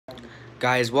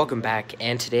Guys, welcome back,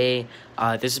 and today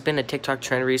this has been a TikTok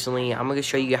trend recently. I'm going to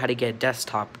show you how to get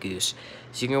desktop goose.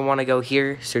 So you're going to want to go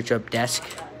here, search up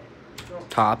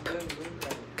desktop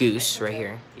goose right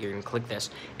here. You're going to click this.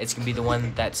 It's going to be the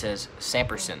one that says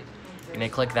Samperson. You're going to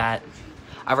click that.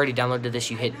 I've already downloaded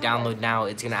this. You hit download now.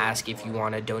 It's going to ask if you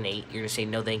want to donate. You're going to say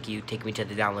no thank you, take me to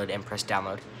the download, and press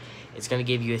download. It's going to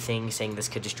give you a thing saying this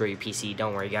could destroy your PC.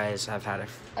 Don't worry guys, I've had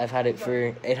it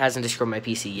for, it hasn't destroyed my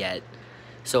PC yet.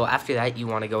 So after that, you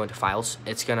want to go into files.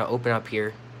 It's going to open up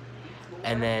here,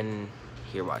 and then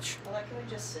here, watch.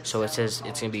 So it says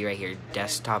it's going to be right here,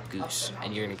 desktop goose,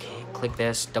 and you're going to click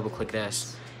this, double click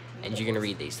this, and you're going to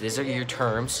read these. These are your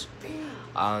terms.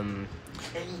 It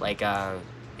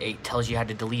tells you how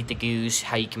to delete the goose,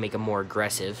 how you can make them more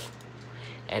aggressive.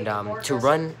 And to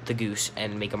run the goose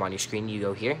and make them on your screen, you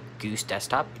go here, goose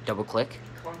desktop, double click,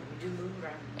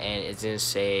 and it's going to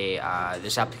say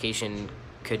this application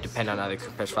could depend on other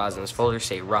compressed files in this folder,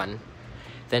 say run.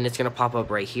 Then it's going to pop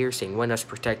up right here saying Windows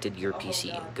protected your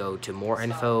PC. Go to more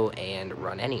info and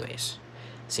run anyways.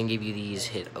 It's going to give you these,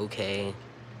 hit OK,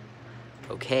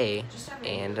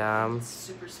 and Hyonk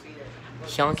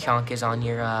Hyonk is on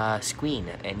your screen,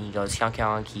 and he goes Hyonk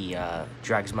Hyonk. He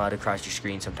drags mud across your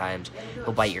screen sometimes.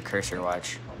 He'll bite your cursor,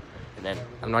 watch. And then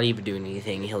I'm not even doing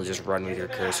anything, he'll just run with your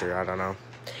cursor, I don't know.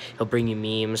 He'll bring you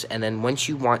memes, and then once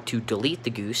you want to delete the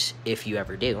goose, if you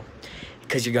ever do,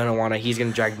 because you're gonna wanna, he's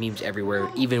gonna drag memes everywhere,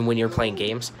 even when you're playing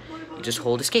games, you just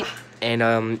hold escape, and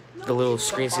the little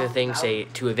screensaver thing say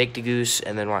to evict a goose,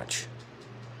 and then watch.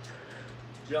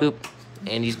 Boop,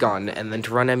 and he's gone. And then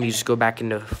to run him, you just go back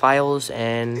into files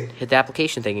and hit the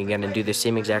application thing again and do the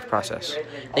same exact process.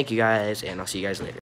 Thank you guys, and I'll see you guys later.